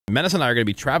Menace and I are going to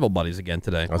be travel buddies again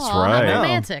today. That's right. How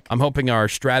romantic. I'm hoping our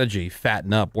strategy,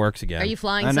 fatten up, works again. Are you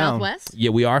flying Southwest? Yeah,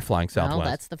 we are flying Southwest. Well,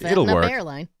 that's the fatten up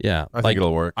airline. Yeah. I think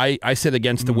it'll work. I sit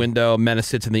against the window. Menace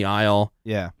sits in the aisle.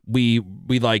 Yeah. We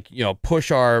like, you know,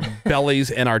 push our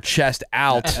bellies and our chest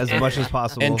out as much as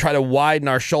possible and try to widen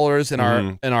our shoulders and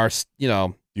our you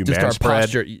know, just our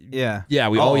posture. Yeah. Yeah,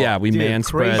 we man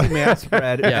spread. Crazy man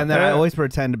spread. Yeah. And then I always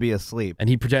pretend to be asleep. And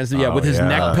he pretends to with his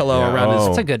neck pillow around his.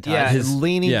 That's a good time. Yeah, his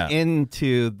leaning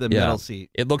into the middle seat.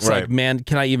 It looks like, man,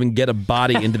 can I even get a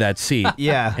body into that seat?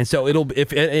 Yeah. And so it'll,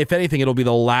 if anything, it'll be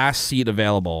the last seat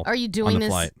available. Are you doing on the this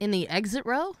flight. in the exit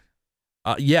row?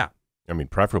 Yeah. I mean,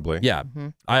 preferably. Yeah.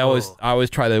 I always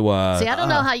try to. See, I don't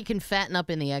know how you can fatten up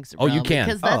in the exit row. Oh, you can.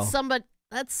 Because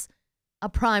that's a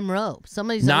prime row.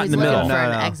 Somebody's not always in the looking middle.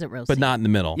 for an exit row But seat. not in the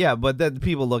middle. Yeah, but then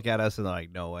people look at us and they're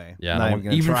like, no way. Yeah.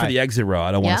 Even for the exit row,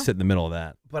 I don't want to sit in the middle of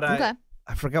that. But I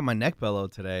forgot my neck pillow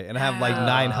today, and I have like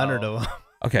 900 of them.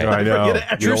 Okay. I know.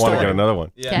 You don't want to get another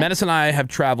one. Yeah. Menace and I have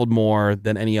traveled more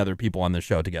than any other people on this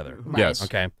show together. Right. Yes.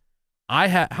 Okay.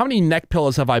 How many neck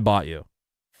pillows have I bought you?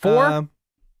 4?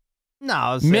 No,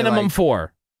 I would say minimum like,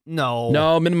 4.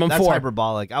 No, minimum that's 4.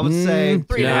 hyperbolic. I would say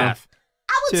 3.5.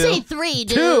 I would say 3,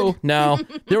 dude. 2? No.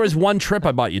 There was one trip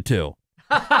I bought you 2. Really?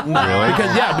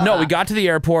 Because we got to the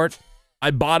airport. I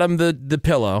bought him the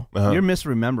pillow. You're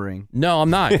misremembering. No, I'm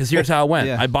not, because here's how it went.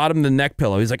 Yeah. I bought him the neck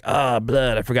pillow. He's like,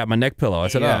 blood, I forgot my neck pillow. I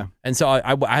said, oh. And so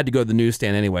I had to go to the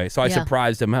newsstand anyway. So I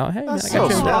surprised him. Hey, man,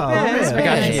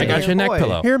 I got your neck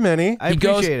pillow. Here, Minnie. I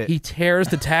appreciate it. He tears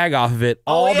the tag off of it.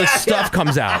 All the stuff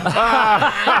comes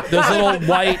out. Those little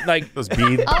white, like, those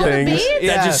bead things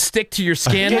that just stick to your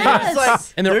skin.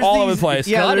 Yes. And they're all over the place.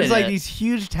 Yeah, there's like these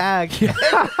huge tags. It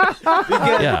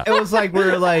was like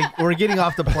we're getting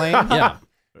off the plane. Yeah.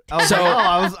 I was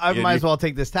like, I might as well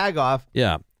take this tag off.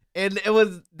 Yeah. And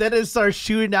then it starts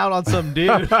shooting out on some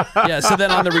dude. Yeah, so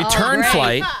then on the return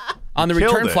flight,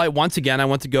 once again, I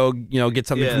went to go, get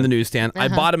something from the newsstand. I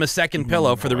bought him a second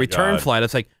pillow for the return flight. I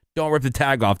was like, don't rip the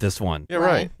tag off this one. Yeah,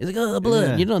 right. He's like, oh,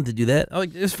 blood, you don't have to do that. I'm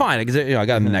like, it's fine, because I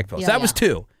got him the neck pillow. So that was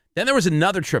 2. Then there was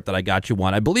another trip that I got you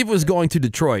one. I believe it was going to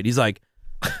Detroit. He's like,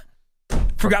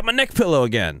 forgot my neck pillow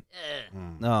again.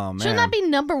 Oh, man. Shouldn't that be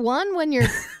number 1 when you're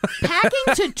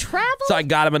packing to travel? So I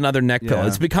got him another neck pillow.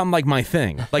 It's become like my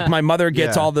thing. Like my mother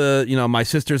gets all the, my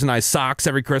sisters and I socks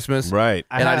every Christmas. Right.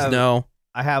 And I just know.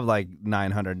 I have like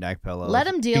 900 neck pillows. Let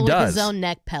him deal with his own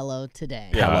neck pillow today.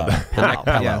 Pillow. Neck pillow.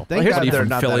 Yeah, thank Here's God you they're from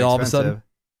not Philly that all of a sudden. expensive.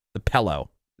 The pillow.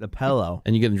 The pillow.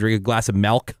 And you get to drink a glass of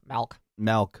milk.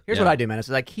 Milk. Here's what I do, man.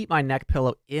 Is I keep my neck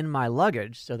pillow in my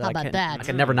luggage so that I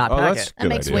can never not pack it. That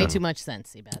makes way too much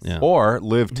sense, Seabass. Yeah. Or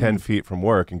live 10 feet from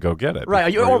work and go get it.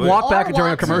 Right. Or walk back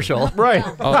during a commercial. Right.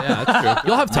 Oh, yeah, that's true.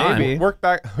 You'll have time. Maybe. Work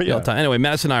back. You'll have time. Anyway,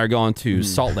 Menace and I are going to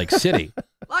Salt Lake City.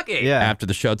 Lucky. Yeah. After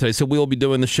the show today. So we will be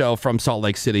doing the show from Salt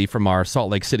Lake City, from our Salt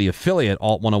Lake City affiliate,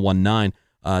 Alt 1019,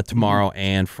 tomorrow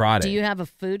and Friday. Do you have a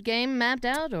food game mapped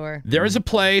out, or? There is a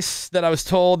place that I was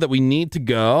told that we need to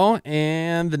go,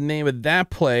 and the name of that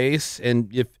place,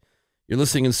 and if you're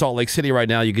listening in Salt Lake City right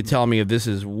now, you could tell me if this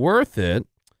is worth it.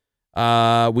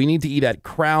 We need to eat at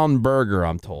Crown Burger,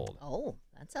 I'm told. Oh,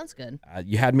 that sounds good.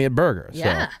 You had me at burger.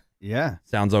 Yeah. So Yeah.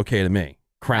 sounds okay to me.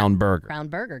 Crown Burger. Crown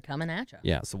Burger coming at you.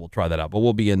 Yeah, so we'll try that out. But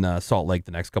we'll be in Salt Lake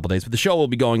the next couple days. But the show will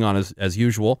be going on as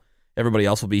usual. Everybody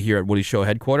else will be here at Woody Show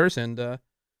headquarters, and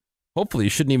hopefully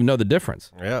you shouldn't even know the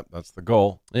difference. Yeah, that's the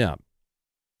goal. Yeah.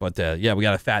 But yeah, we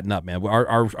got to fatten up, man.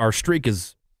 Our streak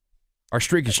is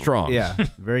strong. Yeah.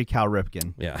 Very Cal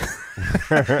Ripken.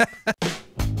 Yeah.